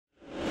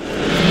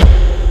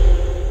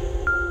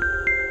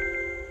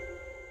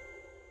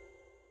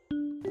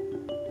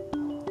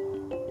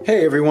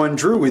Hey everyone,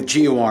 Drew with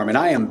GeoArm, and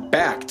I am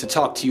back to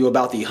talk to you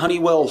about the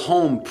Honeywell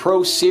Home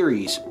Pro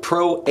Series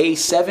Pro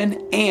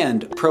A7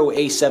 and Pro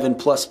A7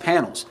 Plus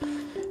panels.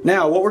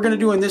 Now, what we're going to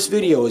do in this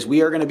video is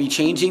we are going to be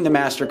changing the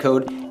master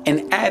code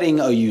and adding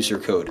a user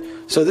code.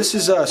 So this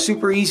is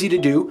super easy to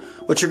do.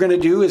 What you're going to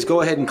do is go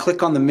ahead and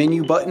click on the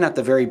menu button at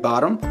the very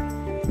bottom.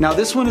 Now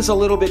this one is a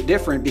little bit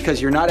different because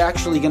you're not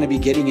actually going to be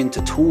getting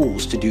into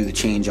tools to do the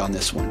change on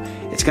this one.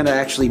 It's going to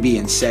actually be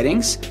in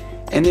settings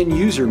and then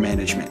user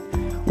management.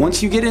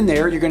 Once you get in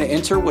there, you're going to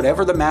enter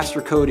whatever the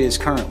master code is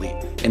currently.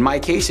 In my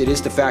case, it is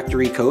the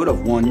factory code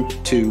of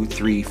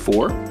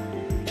 1234.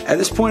 At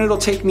this point, it'll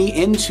take me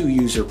into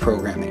user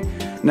programming.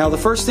 Now, the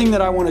first thing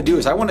that I want to do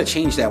is I want to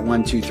change that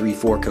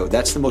 1234 code.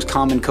 That's the most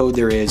common code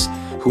there is.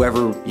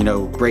 Whoever,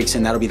 breaks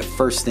in, that'll be the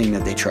first thing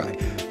that they try.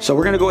 So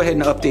we're going to go ahead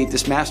and update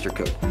this master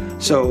code.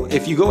 So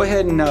if you go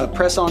ahead and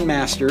press on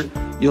master,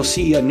 you'll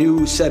see a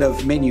new set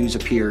of menus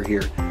appear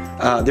here.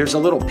 There's a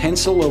little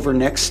pencil over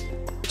next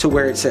to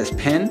where it says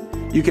pen.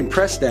 You can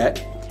press that,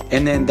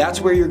 and then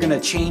that's where you're going to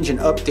change and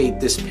update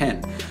this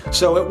pen.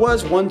 So it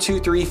was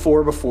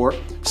 1234 before,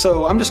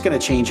 so I'm just going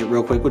to change it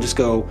real quick. We'll just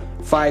go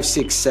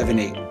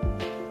 5678.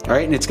 All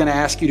right, and it's going to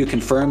ask you to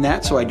confirm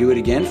that, so I do it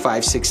again,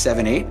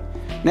 5678.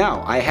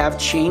 Now, I have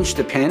changed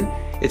the pen.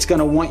 It's going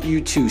to want you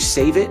to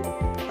save it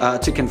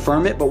to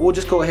confirm it, but we'll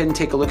just go ahead and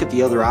take a look at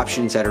the other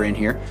options that are in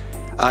here.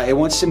 It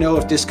wants to know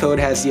if this code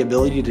has the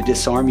ability to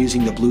disarm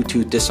using the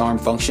Bluetooth disarm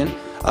function.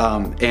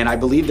 And I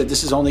believe that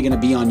this is only going to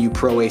be on you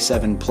Pro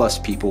A7 Plus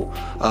people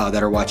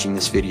that are watching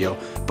this video.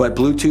 But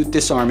Bluetooth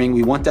disarming,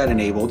 we want that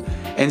enabled.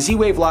 And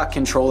Z-Wave lock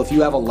control, if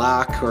you have a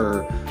lock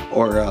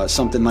or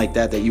something like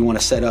that that you want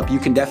to set up, you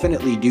can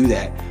definitely do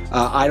that.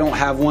 I don't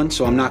have one,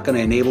 so I'm not going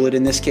to enable it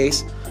in this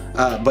case,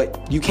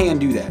 but you can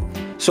do that.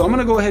 So I'm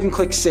going to go ahead and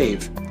click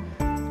Save.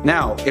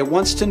 Now, it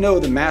wants to know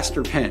the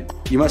master pin.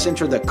 You must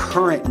enter the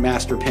current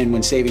master pin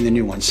when saving the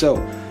new one. So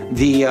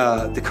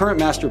the current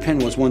master pin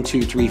was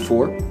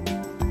 1234.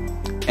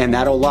 And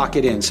that'll lock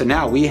it in. So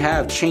now we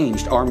have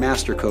changed our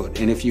master code.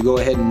 And if you go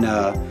ahead and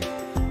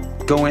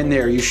go in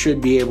there, you should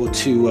be able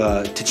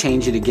to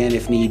change it again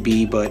if need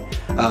be. But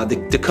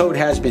the code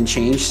has been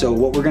changed. So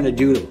what we're going to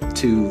do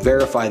to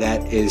verify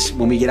that is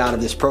when we get out of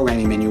this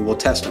programming menu, we'll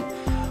test them.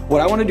 What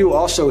I want to do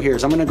also here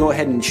is I'm going to go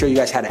ahead and show you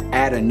guys how to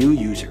add a new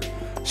user.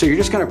 So you're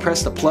just going to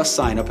press the plus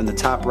sign up in the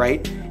top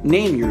right,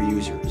 name your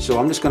user. So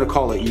I'm just going to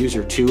call it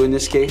user 2 in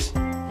this case.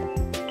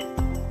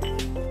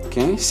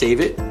 Okay,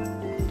 save it.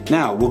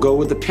 Now we'll go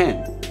with the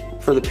pin.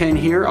 For the pin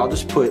here, I'll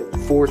just put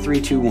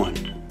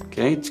 4321.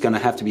 Okay, it's going to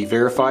have to be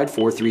verified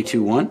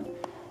 4321.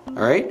 All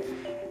right.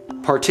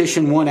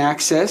 Partition 1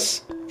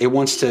 access. It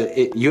wants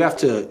to. You have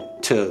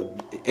to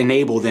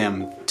enable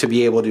them to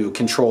be able to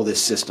control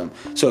this system.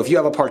 So if you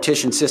have a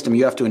partition system,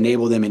 you have to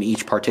enable them in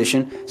each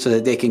partition so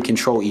that they can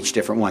control each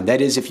different one.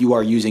 That is if you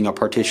are using a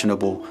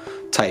partitionable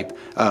type.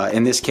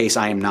 In this case,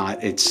 I am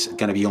not. It's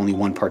going to be only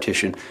one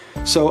partition.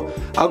 So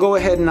I'll go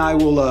ahead and I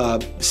will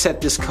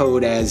set this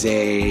code as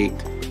a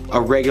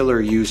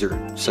regular user.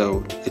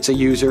 So it's a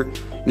user.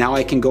 Now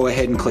I can go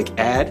ahead and click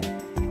add.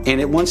 And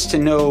it wants to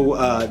know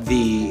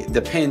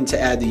the pin to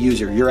add the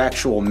user, your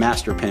actual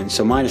master pin.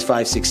 So mine is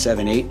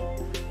 5678.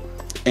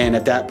 And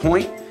at that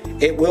point,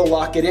 it will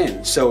lock it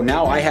in. So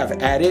now I have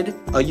added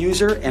a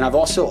user and I've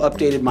also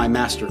updated my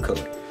master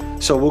code.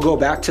 So we'll go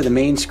back to the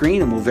main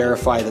screen and we'll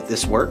verify that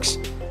this works.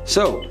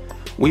 So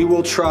we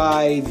will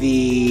try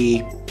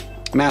the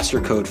master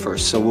code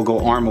first. So we'll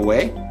go ARM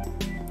away,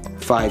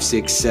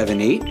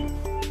 5678.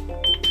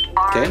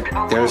 Okay,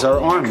 there's our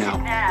ARM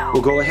now.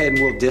 We'll go ahead and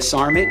we'll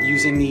disarm it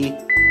using the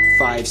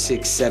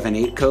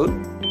 5678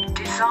 code.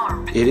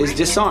 Disarmed. It is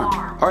disarmed.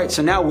 All right,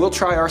 so now we'll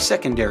try our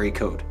secondary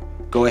code.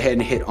 Go ahead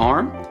and hit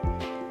ARM.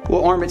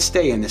 We'll ARM it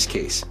stay in this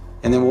case.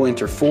 And then we'll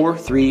enter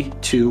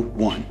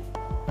 4321.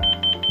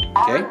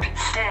 Okay?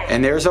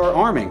 And there's our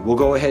arming. We'll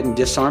go ahead and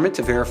disarm it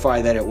to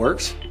verify that it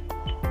works.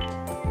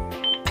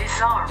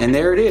 Disarmed. And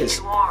there it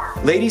is.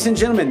 Ladies and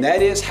gentlemen,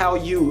 that is how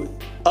you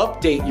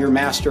update your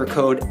master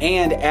code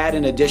and add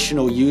an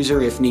additional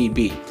user if need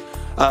be.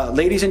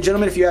 Ladies and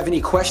gentlemen, if you have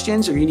any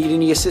questions or you need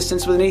any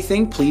assistance with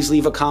anything, please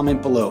leave a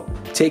comment below.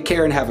 Take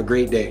care and have a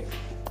great day.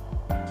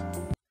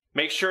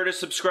 Make sure to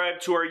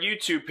subscribe to our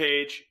YouTube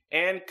page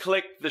and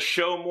click the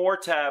Show More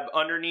tab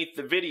underneath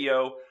the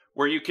video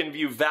where you can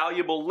view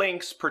valuable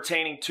links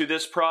pertaining to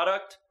this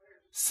product,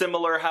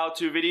 similar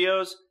how-to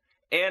videos,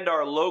 and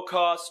our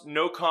low-cost,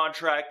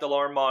 no-contract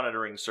alarm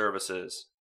monitoring services.